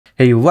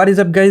Hey, what is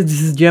up guys, this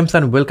is James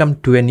and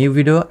welcome to a new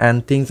video,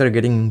 and things are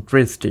getting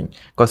interesting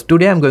because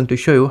today I'm going to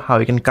show you how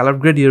you can color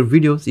grade your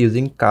videos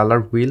using color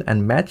wheel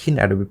and match in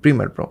Adobe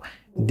Premiere Pro.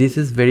 This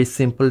is very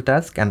simple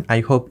task and I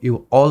hope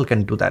you all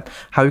can do that.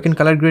 How you can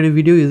color grade a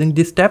video using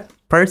this step?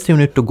 First you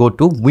need to go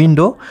to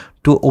window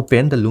to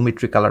open the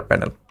Lumetri color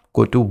panel.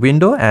 Go to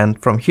window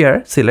and from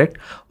here select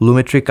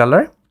Lumetri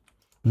color.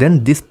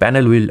 Then this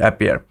panel will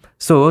appear.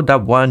 So the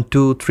 1,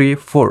 2, 3,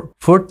 4.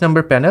 Fourth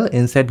number panel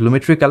inside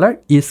Lumetri color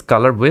is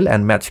color wheel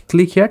and match.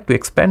 Click here to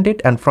expand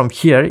it, and from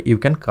here you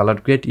can color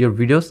grade your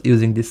videos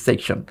using this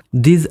section.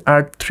 These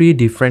are 3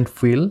 different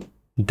wheels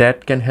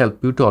that can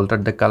help you to alter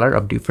the color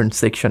of different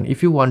section.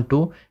 If you want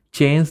to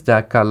change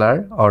the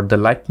color or the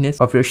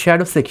lightness of your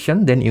shadow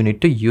section, then you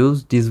need to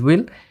use this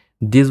wheel.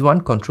 This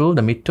one control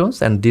the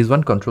midtones and this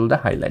one control the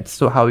highlights.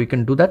 So how you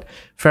can do that?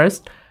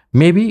 First,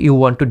 maybe you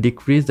want to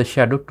decrease the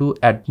shadow to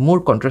add more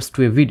contrast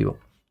to a video.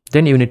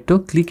 Then you need to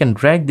click and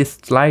drag this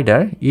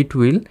slider. It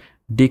will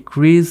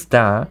decrease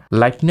the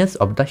lightness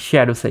of the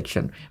shadow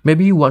section.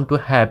 Maybe you want to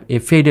have a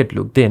faded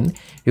look. Then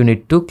you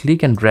need to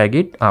click and drag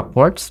it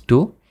upwards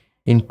to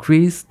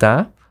increase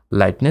the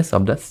lightness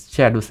of the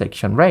shadow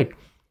section, right?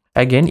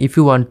 Again, if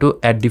you want to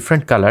add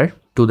different color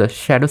to the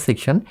shadow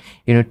section,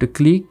 you need to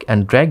click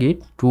and drag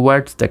it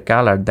towards the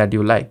color that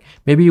you like.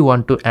 Maybe you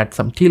want to add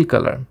some teal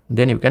color.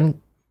 Then you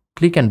can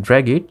click and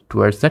drag it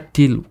towards the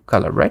teal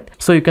color, right?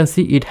 So you can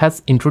see it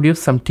has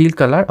introduced some teal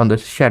color on the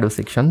shadow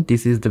section.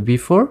 This is the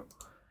before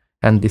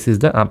and this is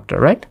the after,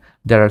 right?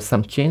 There are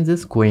some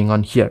changes going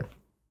on here.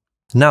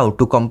 Now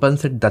to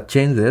compensate the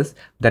changes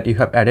that you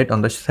have added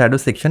on the shadow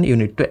section, you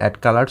need to add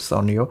colors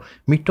on your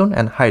midtone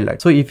and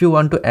highlight. So if you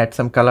want to add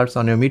some colors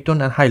on your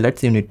midtone and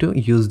highlights, you need to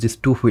use these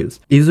 2 wheels.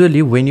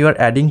 Usually when you are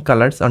adding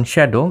colors on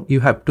shadow,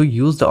 you have to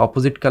use the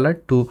opposite color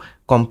to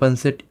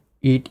compensate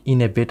it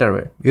in a better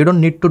way. You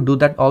don't need to do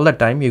that all the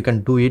time. You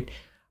can do it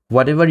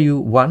whatever you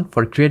want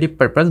for creative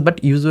purpose,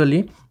 but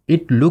usually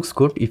it looks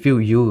good if you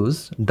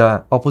use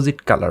the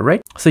opposite color,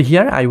 right? So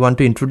here I want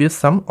to introduce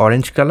some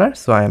orange color,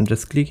 so I am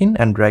just clicking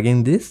and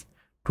dragging this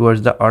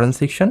towards the orange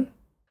section,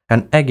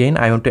 and again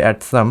I want to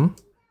add some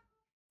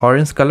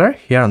orange color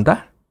here on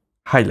the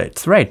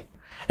highlights, right?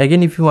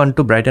 Again, if you want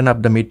to brighten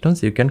up the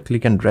midtones, you can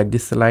click and drag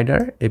this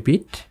slider a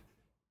bit.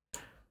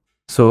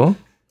 So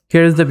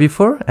here is the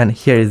before and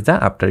here is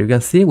the after. You can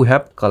see we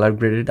have color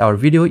graded our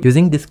video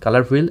using this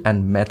color wheel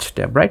and match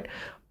tab, right?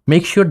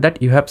 Make sure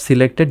that you have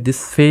selected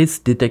this face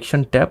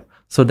detection tab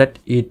so that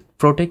it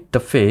protects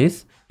the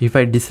face. If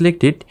I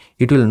deselect it,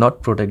 it will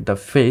not protect the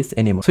face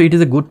anymore. So it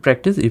is a good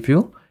practice if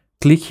you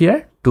click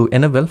here to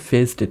enable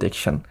face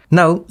detection.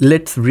 Now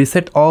let's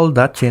reset all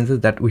the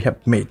changes that we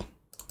have made.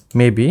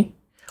 Maybe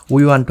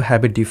we want to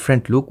have a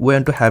different look. We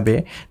want to have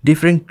a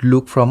different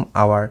look from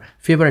our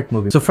favorite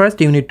movie. So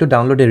first you need to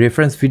download a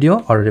reference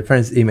video or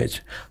reference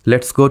image.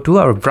 Let's go to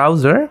our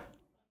browser,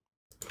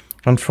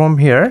 and from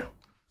here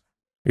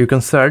you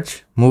can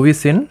search movie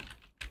scene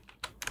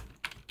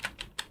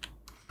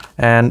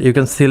and you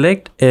can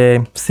select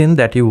a scene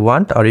that you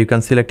want, or you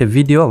can select a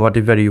video,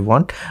 whatever you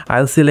want.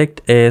 I'll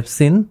select a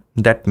scene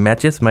that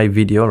matches my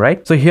video,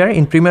 right? So here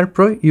in Premiere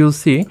Pro you'll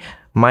see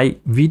my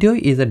video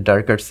is a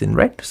darker scene,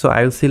 right? So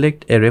I will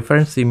select a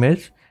reference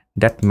image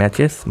that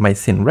matches my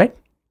scene, right?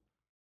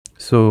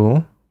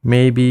 So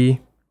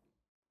maybe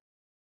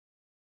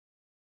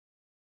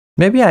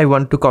I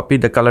want to copy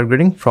the color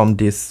grading from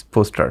this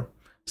poster.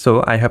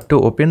 So I have to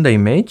open the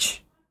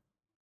image,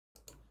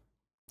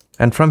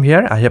 and from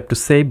here I have to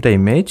save the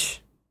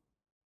image,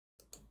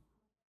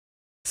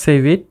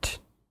 save it,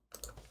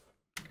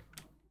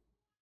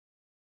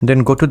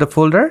 then go to the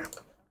folder,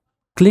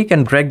 click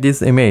and drag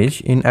this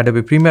image in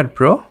Adobe Premiere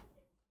Pro,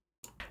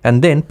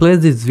 and then place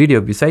this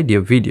video beside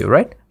your video,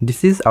 right?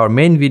 This is our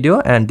main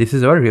video and this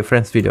is our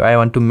reference video. I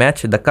want to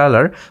match the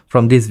color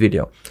from this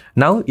video.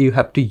 Now you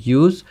have to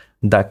use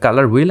the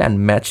color wheel and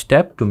match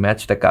tab to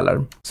match the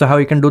color. So how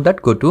you can do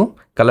that? Go to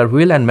color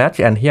wheel and match,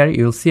 and here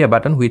you'll see a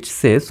button which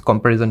says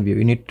comparison view.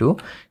 You need to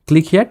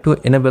click here to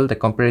enable the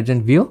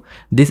comparison view.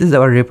 This is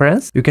our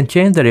reference. You can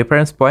change the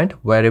reference point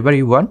wherever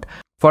you want.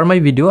 For my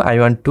video, I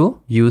want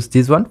to use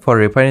this one for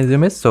reference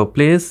image. So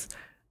place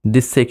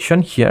this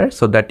section here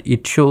so that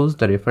it shows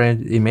the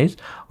reference image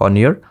on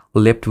your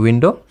left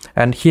window.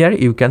 And here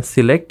you can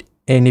select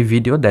any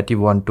video that you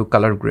want to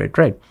color grade,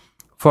 right?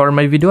 For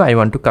my video, I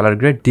want to color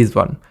grade this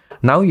one.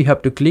 Now you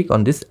have to click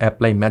on this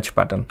apply match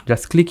button.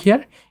 Just click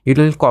here. It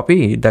will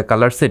copy the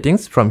color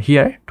settings from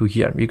here to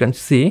here. You can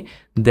see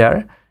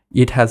there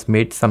it has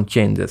made some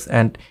changes,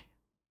 and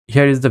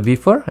here is the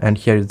before and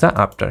here is the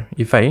after.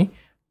 If I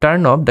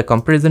turn off the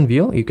comparison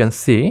view, you can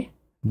see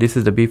this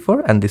is the before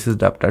and this is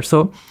the after.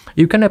 So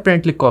you can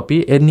apparently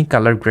copy any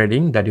color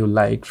grading that you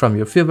like from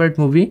your favorite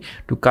movie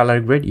to color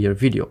grade your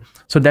video.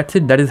 So that's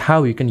it. That is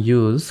how you can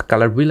use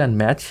color wheel and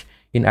match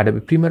in Adobe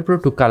Premiere Pro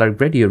to color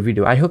grade your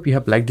video. I hope you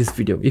have liked this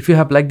video. If you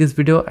have liked this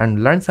video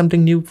and learned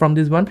something new from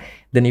this one,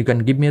 then you can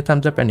give me a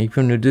thumbs up. And if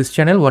you're new to this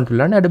channel, want to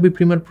learn Adobe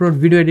Premiere Pro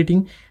video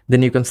editing,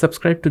 then you can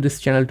subscribe to this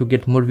channel to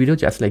get more videos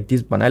just like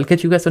this one. I'll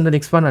catch you guys on the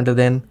next one. Until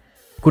then,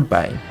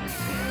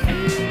 goodbye.